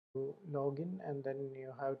log in, and then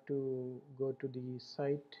you have to go to the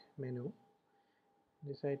site menu.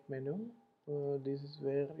 The site menu, this is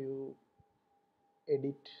where you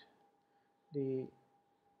edit the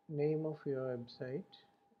name of your website.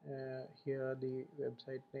 Here the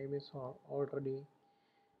website name is already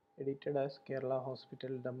edited as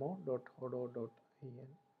keralahospitaldemo.hodo.in.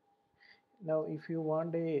 Now if you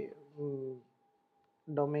want a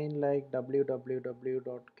domain like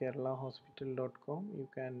www.keralahospital.com, you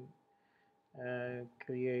can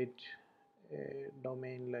create a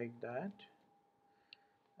domain like that,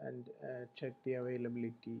 and check the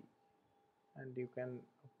availability, and you can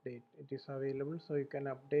update. It is available, so you can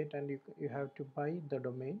update, and you have to buy the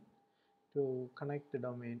domain to connect the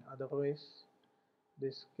domain. Otherwise,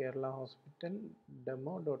 this Kerala Hospital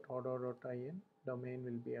demo.hodo.in domain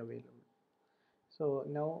will be available. So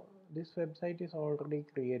now this website is already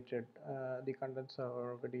created. The contents are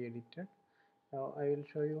already edited. Now I will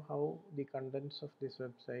show you how the contents of this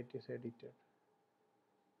website is edited.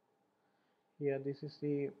 Here, this is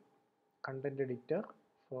the content editor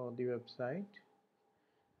for the website.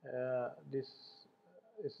 This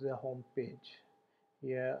is the home page.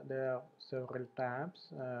 Here there are several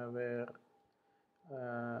tabs where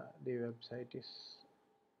the website is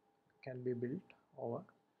can be built over.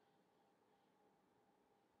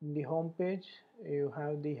 In the home page, you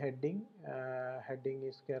have the heading. Heading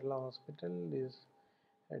is Kerala Hospital. This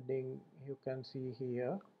heading you can see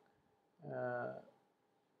here. Uh,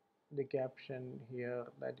 the caption here,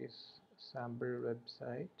 that is sample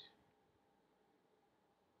website.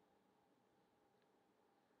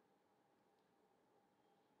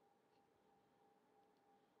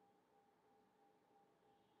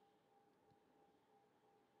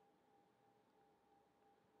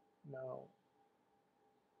 Now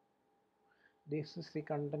this is the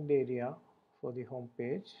content area for the home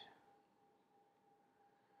page.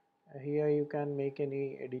 Here you can make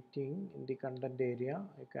any editing in the content area.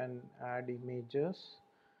 You can add images,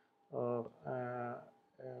 or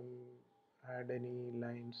add any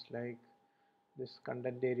lines, like this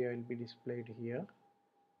content area will be displayed here.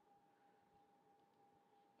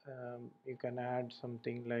 You can add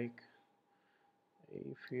something like,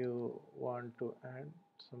 if you want to add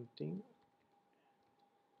something,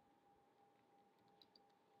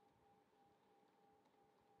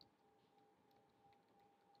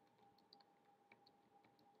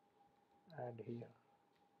 add here.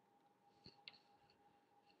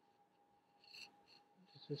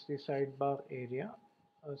 This is the sidebar area.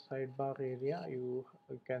 Sidebar area, you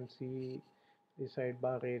can see the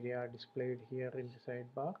sidebar area displayed here in the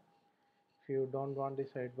sidebar. If you don't want the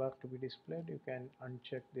sidebar to be displayed, you can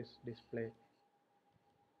uncheck this display.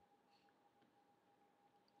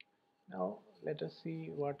 Now let us see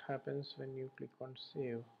what happens when you click on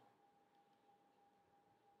save.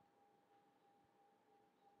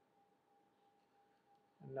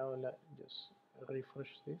 And now let's just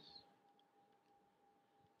refresh this.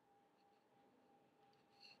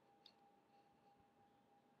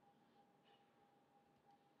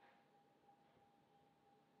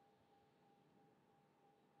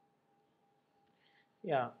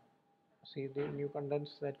 Yeah, see the new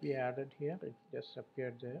contents that we added here, it just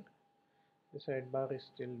appeared there. The sidebar is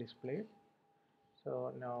still displayed.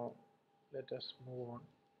 So now let us move on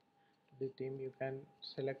to the theme. You can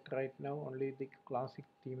select right now only the classic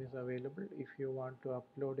theme is available. If you want to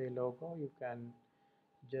upload a logo, you can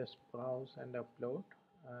just browse and upload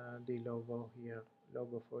the logo here,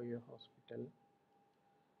 logo for your hospital.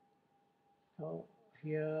 Now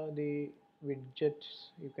here the widgets,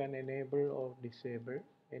 you can enable or disable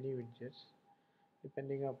any widgets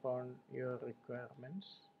depending upon your requirements.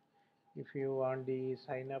 If you want the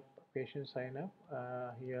sign up, patient sign up,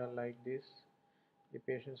 here like this, the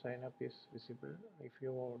patient sign up is visible. If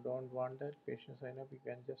you don't want that patient sign up, you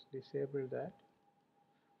can just disable that.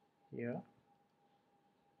 Here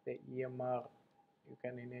the EMR, you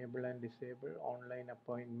can enable and disable. Online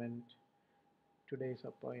appointment, today's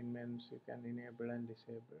appointments, you can enable and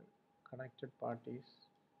disable. Connected parties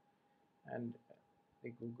and the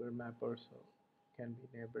Google Map also can be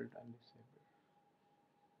enabled and disabled.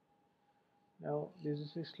 Now this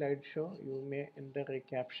is a slideshow. You may enter a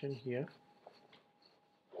caption here.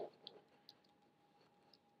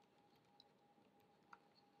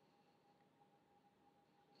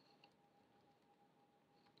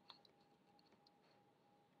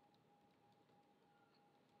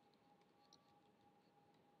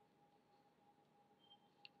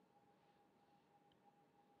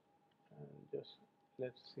 And just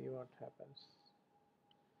let's see what happens.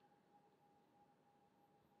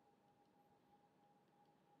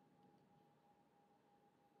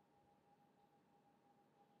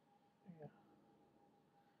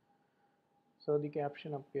 So the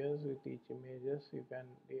caption appears with each images. You can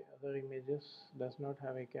the other images does not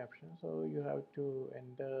have a caption, so you have to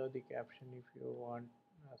enter the caption if you want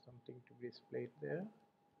something to be displayed there.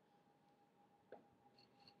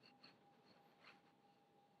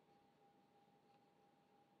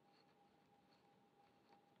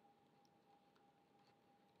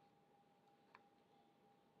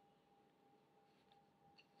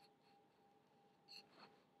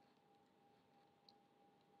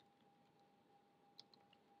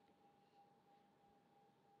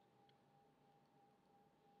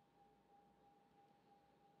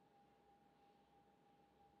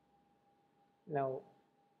 Now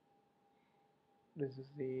this is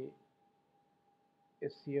the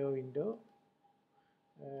SEO window,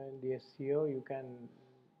 and the SEO you can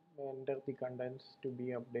enter the contents to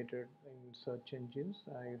be updated in search engines.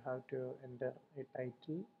 You have to enter a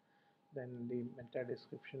title, then the meta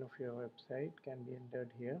description of your website can be entered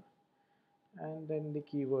here, and then the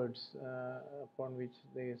keywords upon which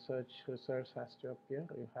the search results has to appear.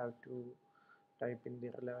 You have to type in the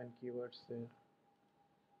relevant keywords there.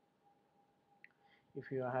 If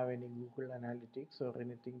you have any Google Analytics or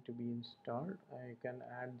anything to be installed, you can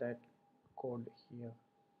add that code here.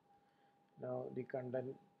 Now the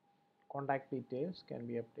contact details can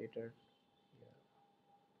be updated here,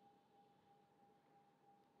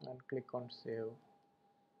 and click on save,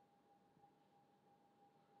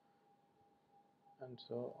 and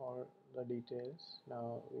so all the details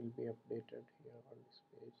now will be updated here on this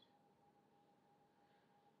page.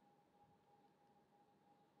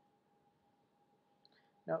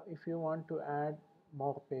 Now if you want to add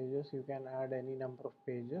more pages, you can add any number of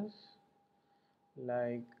pages,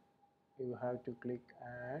 like you have to click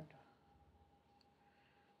add,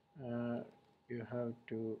 you have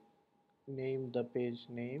to name the page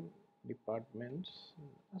name, departments,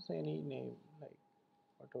 as any name, like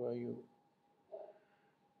whatever you.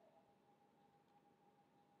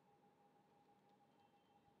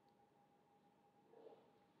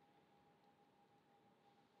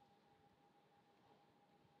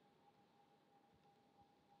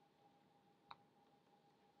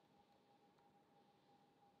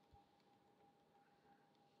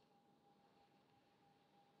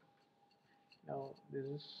 Now this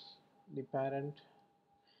is the parent.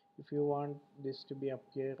 If you want this to be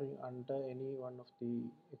appearing under any one of the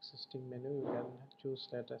existing menu, you can choose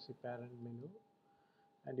that as a parent menu,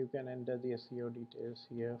 and you can enter the SEO details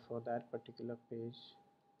here for that particular page.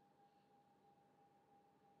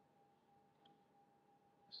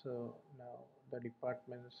 So now the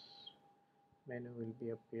departments menu will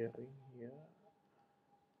be appearing here.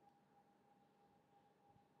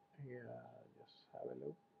 Yeah, just have a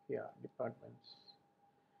look. Yeah, departments.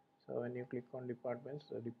 So when you click on departments,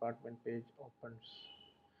 the department page opens.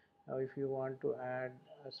 Now if you want to add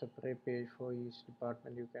a separate page for each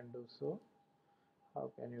department, you can do so. How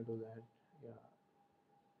can you do that? Yeah,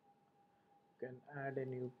 you can add a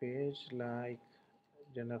new page like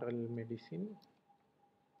general medicine.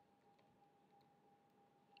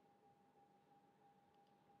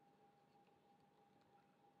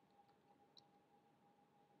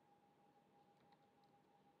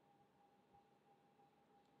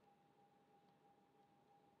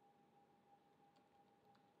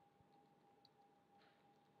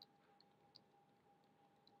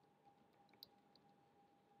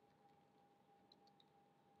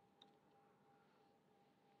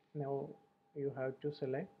 Now you have to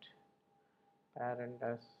select parent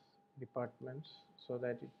as departments, so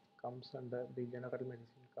that it comes under the general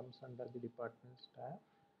medicine, comes under the departments tab,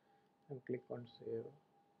 and click on save.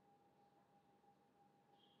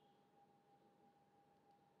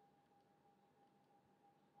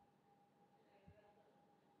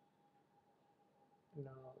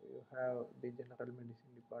 Now you have the general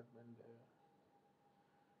medicine department there,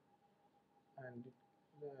 and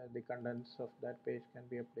the contents of that page can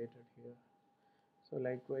be updated here. So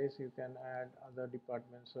likewise you can add other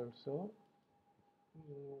departments also.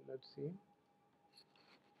 Let's see.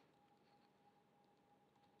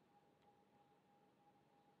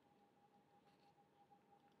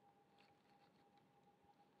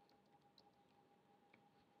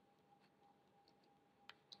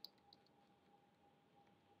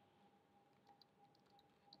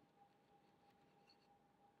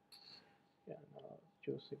 Yeah, now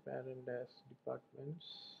choose the parent as departments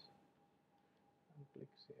and click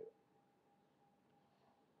save.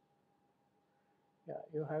 Yeah,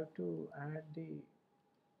 you have to add the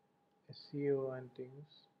SEO and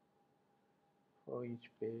things for each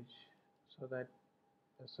page, so that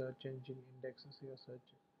the search engine indexes your search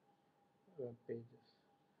web pages.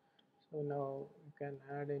 So now you can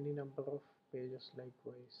add any number of pages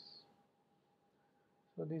likewise.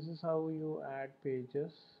 So this is how you add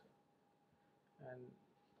pages,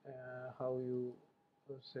 and how you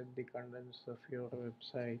set the contents of your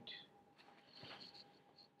website.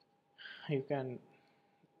 You can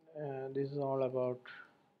this is all about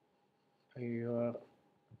your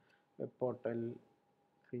web portal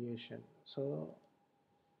creation. So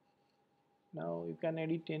now you can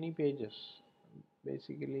edit any pages.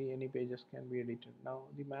 Basically any pages can be edited. Now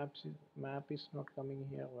the map is not coming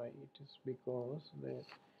here. Why? It is because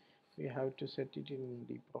we have to set it in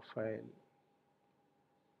the profile.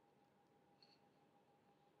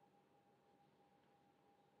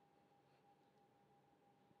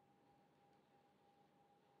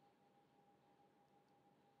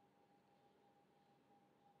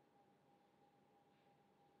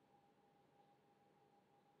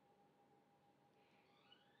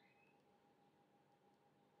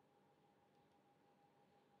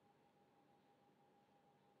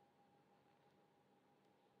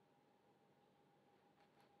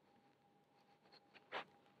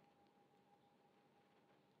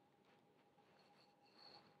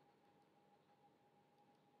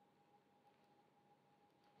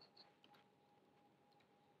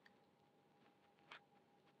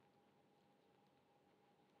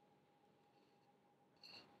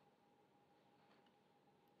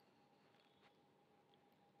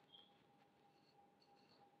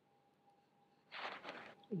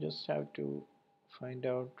 You just have to find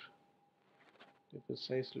out the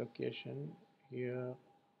precise location here,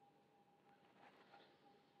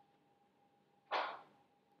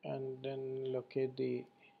 and then locate the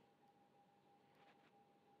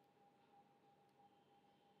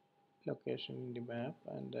location in the map,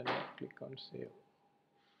 and then click on save.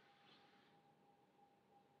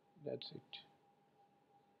 That's it.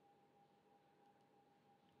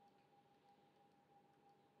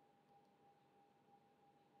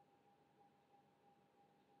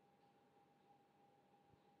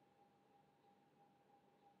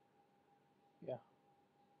 Yeah,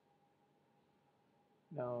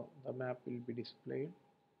 now the map will be displayed.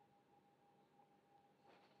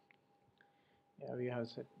 Yeah, we have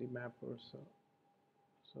set the map also.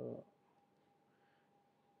 So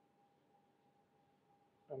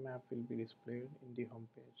the map will be displayed in the home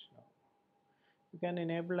page now. You can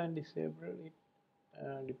enable and disable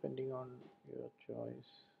it depending on your choice,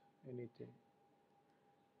 anything.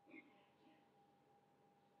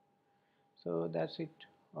 So that's it.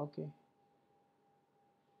 Okay.